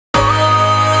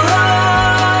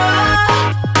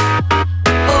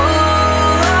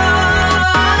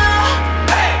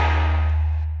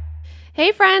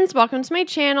Hey friends, welcome to my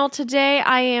channel. Today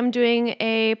I am doing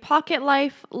a Pocket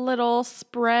Life little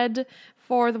spread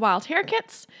for the Wild Hare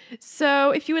kits. So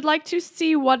if you would like to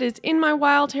see what is in my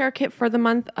Wild Hare kit for the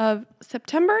month of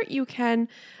September, you can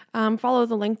follow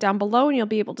the link down below and you'll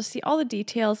be able to see all the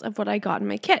details of what I got in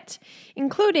my kit,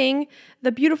 including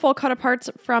the beautiful cut-aparts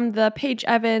from the Paige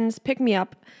Evans Pick Me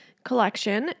Up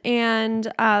collection,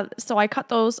 and so I cut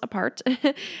those apart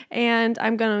and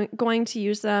I'm going to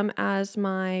use them as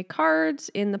my cards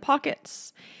in the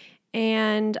pockets.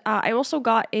 And I also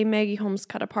got a Maggie Holmes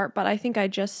cut apart, but I think I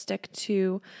just stick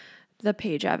to the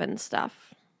Paige Evans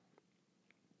stuff.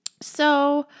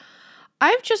 So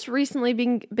I've just recently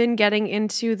been getting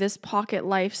into this Pocket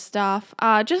Life stuff,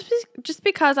 just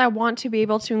because I want to be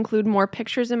able to include more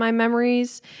pictures in my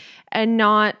memories and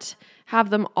not have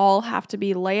them all have to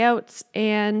be layouts.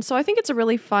 And so I think it's a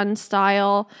really fun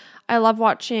style. I love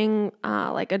watching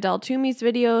like Adele Toomey's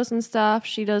videos and stuff.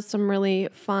 She does some really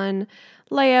fun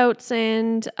layouts,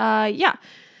 and yeah.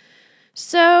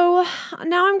 So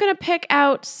now I'm going to pick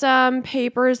out some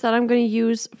papers that I'm going to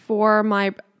use for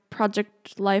my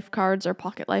Project Life cards or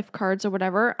Pocket Life cards or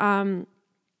whatever.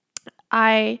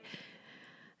 I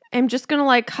am just going to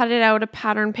like cut it out of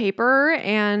pattern paper,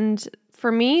 and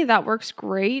for me, that works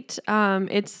great.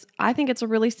 I think it's a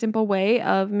really simple way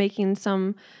of making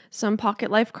some Pocket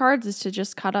Life cards is to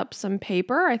just cut up some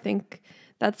paper. I think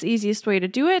that's the easiest way to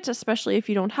do it, especially if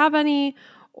you don't have any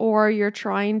or you're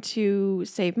trying to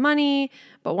save money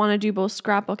but want to do both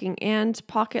scrapbooking and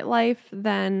Pocket Life,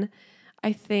 then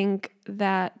I think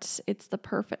that it's the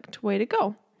perfect way to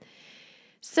go.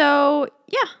 So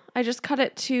yeah, I just cut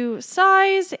it to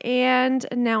size and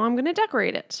now I'm going to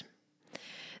decorate it.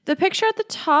 The picture at the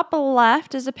top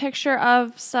left is a picture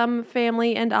of some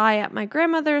family and I at my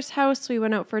grandmother's house. We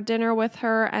went out for dinner with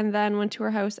her and then went to her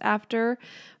house after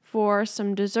for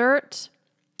some dessert.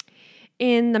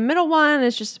 In the middle one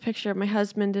is just a picture of my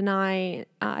husband and I.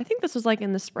 I think this was like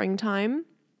in the springtime.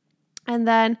 And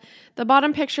then the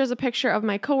bottom picture is a picture of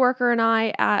my coworker and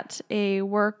I at a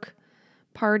work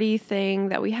party thing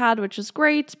that we had, which was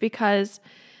great because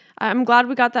I'm glad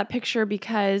we got that picture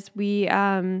because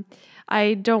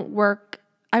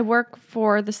I work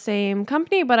for the same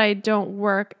company, but I don't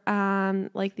work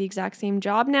like the exact same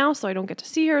job now, so I don't get to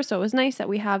see her. So it was nice that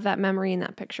we have that memory in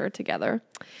that picture together.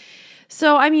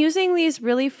 So I'm using these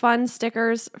really fun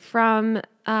stickers from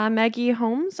Maggie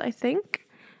Holmes, I think,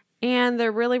 and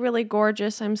they're really, really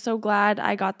gorgeous. I'm so glad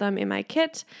I got them in my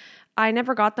kit. I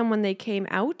never got them when they came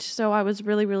out, so I was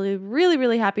really, really, really,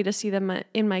 really happy to see them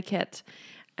in my kit.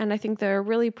 And I think they're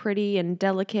really pretty and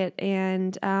delicate,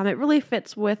 and it really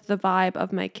fits with the vibe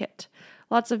of my kit.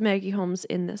 Lots of Maggie Holmes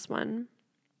in this one.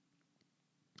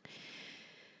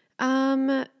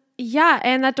 Yeah,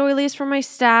 and that doily is from my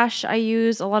stash. I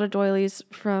use a lot of doilies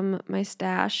from my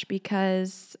stash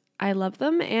because I love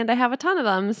them and I have a ton of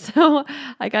them, so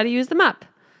I got to use them up.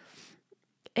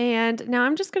 And now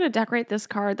I'm just going to decorate this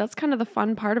card. That's kind of the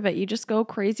fun part of it. You just go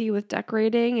crazy with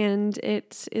decorating and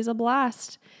it is a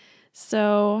blast.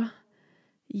 So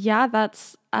yeah,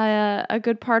 that's a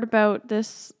good part about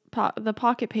this the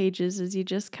pocket pages is you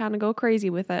just kind of go crazy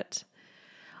with it.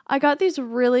 I got these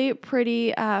really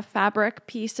pretty fabric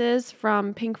pieces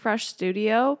from Pink Fresh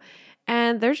Studio,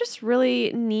 and they're just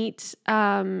really neat,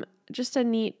 just a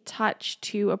neat touch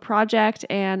to a project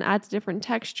and adds different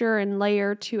texture and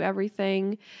layer to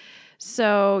everything.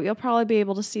 So you'll probably be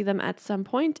able to see them at some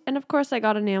point. And of course I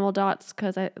got enamel dots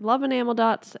because I love enamel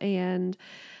dots, and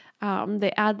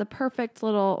they add the perfect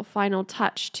little final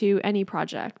touch to any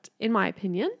project, in my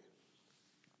opinion.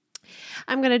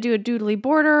 I'm going to do a doodly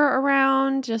border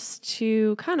around just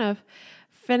to kind of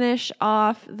finish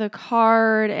off the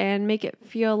card and make it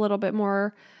feel a little bit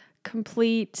more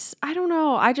complete. I don't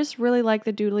know. I just really like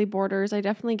the doodly borders. I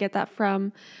definitely get that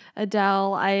from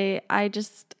Adele. I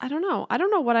don't know. I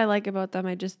don't know what I like about them.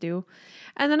 I just do.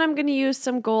 And then I'm going to use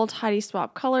some gold Heidi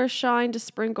Swap Color Shine to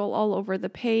sprinkle all over the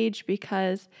page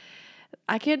because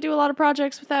I can't do a lot of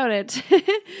projects without it.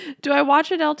 Do I watch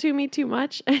Adele Toomey too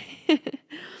much?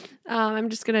 I'm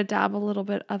just going to dab a little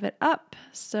bit of it up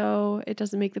so it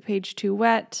doesn't make the page too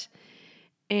wet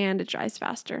and it dries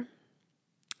faster.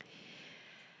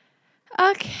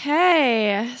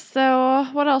 Okay, so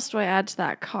what else do I add to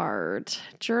that card?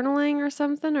 Journaling or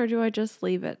something, or do I just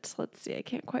leave it? Let's see, I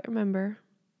can't quite remember.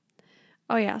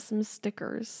 Oh yeah, some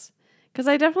stickers. Because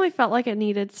I definitely felt like it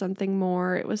needed something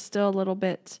more. It was still a little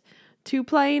bit too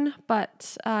plain,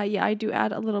 but yeah, I do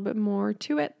add a little bit more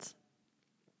to it.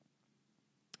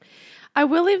 I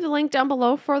will leave the link down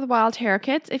below for the Wild Hare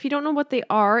kits. If you don't know what they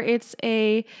are, it's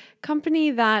a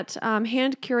company that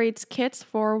hand curates kits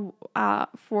for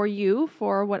you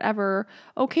for whatever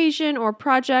occasion or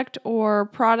project or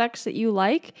products that you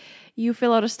like. You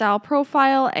fill out a style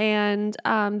profile and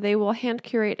they will hand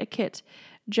curate a kit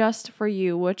just for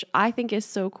you, which I think is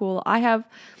so cool. I have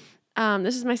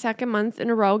this is my second month in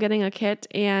a row getting a kit,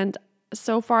 and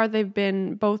so far they've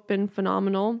both been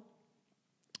phenomenal.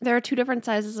 There are two different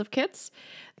sizes of kits.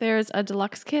 There's a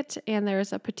deluxe kit and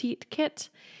there's a petite kit.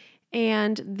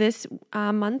 And this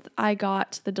month I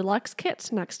got the deluxe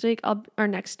kit. Next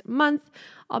month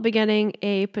I'll be getting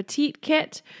a petite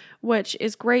kit, which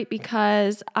is great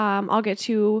because I'll get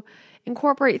to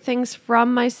incorporate things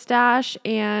from my stash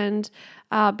and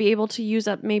be able to use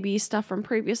up maybe stuff from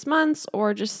previous months,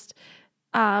 or just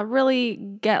really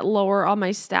get lower on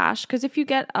my stash. Because if you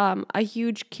get a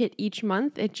huge kit each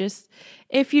month,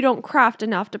 if you don't craft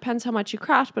enough, depends how much you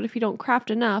craft, but if you don't craft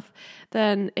enough,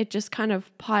 then it just kind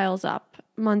of piles up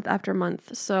month after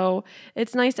month. So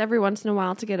it's nice every once in a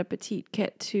while to get a petite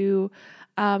kit to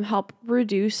help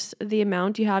reduce the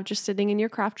amount you have just sitting in your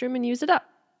craft room and use it up.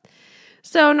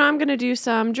 So now I'm going to do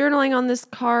some journaling on this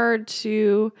card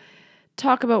to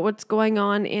talk about what's going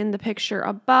on in the picture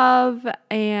above.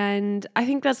 And I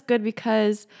think that's good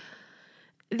because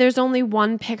there's only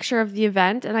one picture of the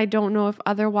event, and I don't know if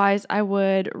otherwise I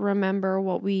would remember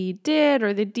what we did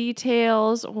or the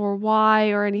details or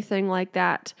why or anything like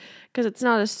that, because it's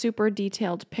not a super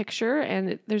detailed picture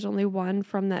and there's only one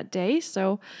from that day.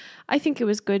 So I think it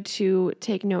was good to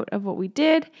take note of what we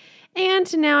did.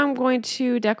 And now I'm going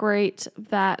to decorate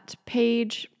that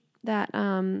page, that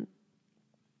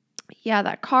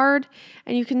card,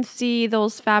 and you can see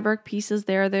those fabric pieces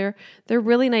there. They're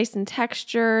really nice and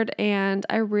textured, and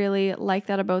I really like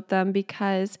that about them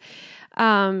because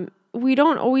we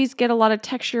don't always get a lot of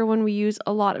texture when we use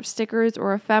a lot of stickers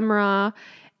or ephemera,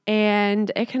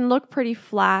 and it can look pretty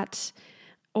flat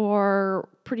or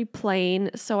pretty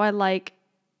plain. So I like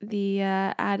the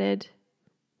added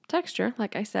texture,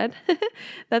 like I said,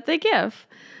 that they give.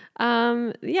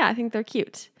 I think they're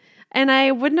cute. And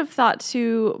I wouldn't have thought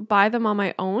to buy them on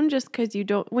my own just because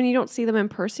when you don't see them in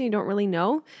person, you don't really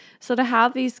know. So to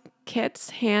have these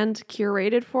kits hand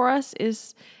curated for us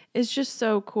is just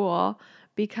so cool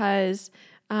because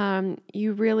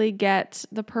you really get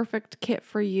the perfect kit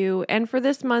for you. And for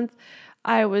this month,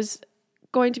 I was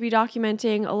going to be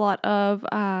documenting a lot of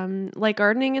like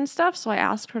gardening and stuff. So I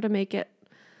asked her to make it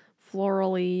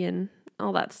florally and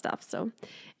all that stuff. So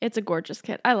it's a gorgeous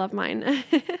kit. I love mine.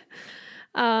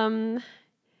 So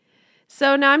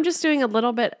now I'm just doing a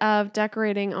little bit of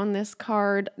decorating on this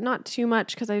card, not too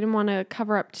much because I didn't want to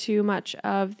cover up too much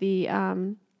of the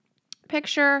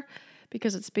picture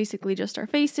because it's basically just our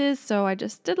faces. So I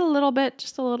just did a little bit,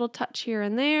 just a little touch here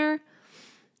and there.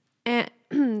 And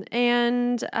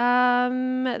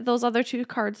those other two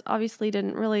cards obviously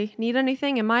didn't really need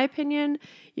anything, in my opinion.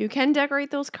 You can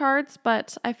decorate those cards,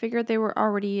 but I figured they were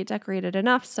already decorated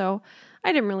enough, so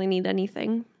I didn't really need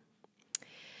anything.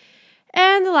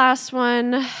 And the last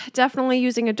one, definitely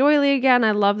using a doily again.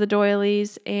 I love the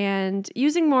doilies, and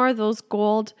using more of those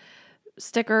gold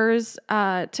stickers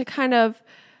to kind of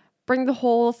bring the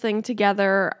whole thing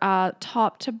together,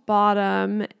 top to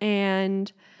bottom.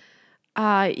 And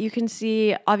you can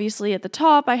see, obviously, at the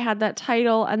top, I had that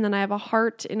title, and then I have a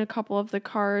heart in a couple of the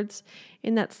cards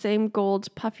in that same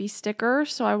gold puffy sticker.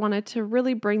 So I wanted to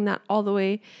really bring that all the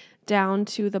way down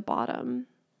to the bottom.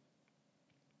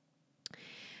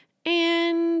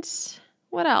 And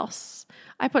what else?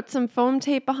 I put some foam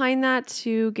tape behind that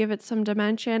to give it some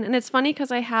dimension. And it's funny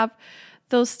because I have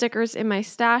those stickers in my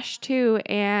stash too,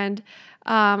 and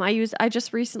I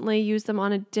just recently used them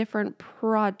on a different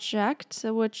project,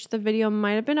 which the video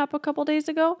might have been up a couple days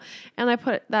ago, and I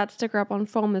put that sticker up on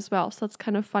foam as well. So it's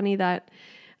kind of funny that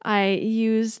I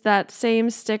used that same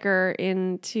sticker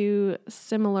in two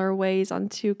similar ways on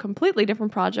two completely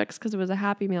different projects because it was a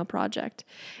Happy Mail project.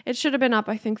 It should have been up,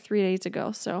 I think, 3 days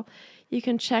ago, so you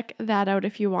can check that out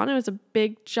if you want. It was a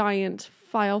big, giant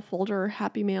file folder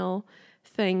Happy Mail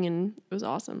thing, and it was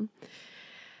awesome.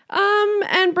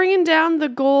 And bringing down the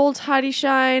gold Heidi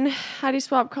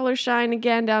Swap Color Shine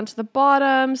again down to the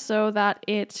bottom so that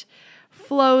it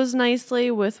flows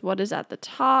nicely with what is at the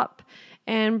top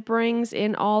and brings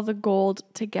in all the gold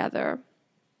together.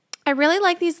 I really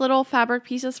like these little fabric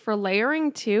pieces for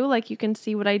layering too. Like you can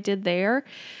see what I did there.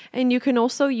 And you can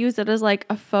also use it as like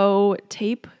a faux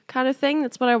tape kind of thing.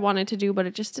 That's what I wanted to do, but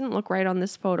it just didn't look right on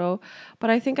this photo.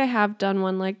 But I think I have done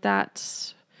one like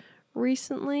that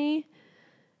recently.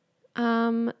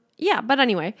 But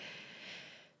anyway.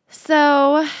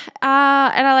 So,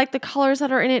 and I like the colors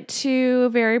that are in it too.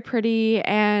 Very pretty.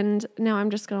 And now I'm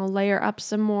just going to layer up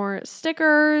some more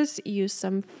stickers, use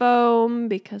some foam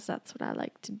because that's what I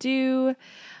like to do.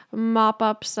 Mop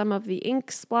up some of the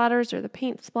ink splatters or the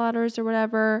paint splatters or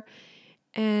whatever.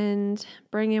 And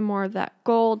bring in more of that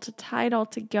gold to tie it all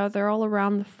together all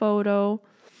around the photo.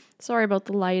 Sorry about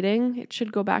the lighting. It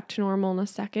should go back to normal in a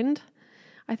second.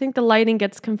 I think the lighting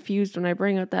gets confused when I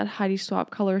bring out that Heidi Swap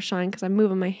Color Shine because I'm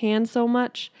moving my hand so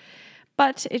much.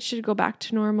 But it should go back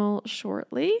to normal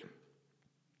shortly.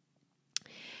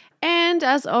 And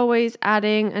as always,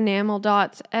 adding enamel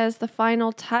dots as the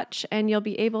final touch, and you'll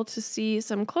be able to see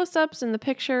some close-ups in the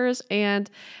pictures and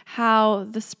how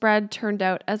the spread turned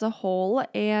out as a whole.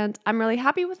 And I'm really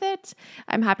happy with it.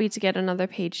 I'm happy to get another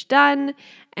page done,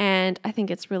 and I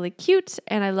think it's really cute,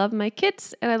 and I love my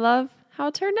kits, and I love how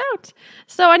it turned out.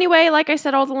 So anyway, like I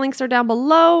said, all the links are down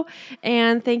below,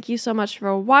 and thank you so much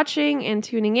for watching and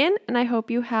tuning in, and I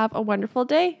hope you have a wonderful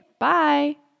day.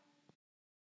 Bye!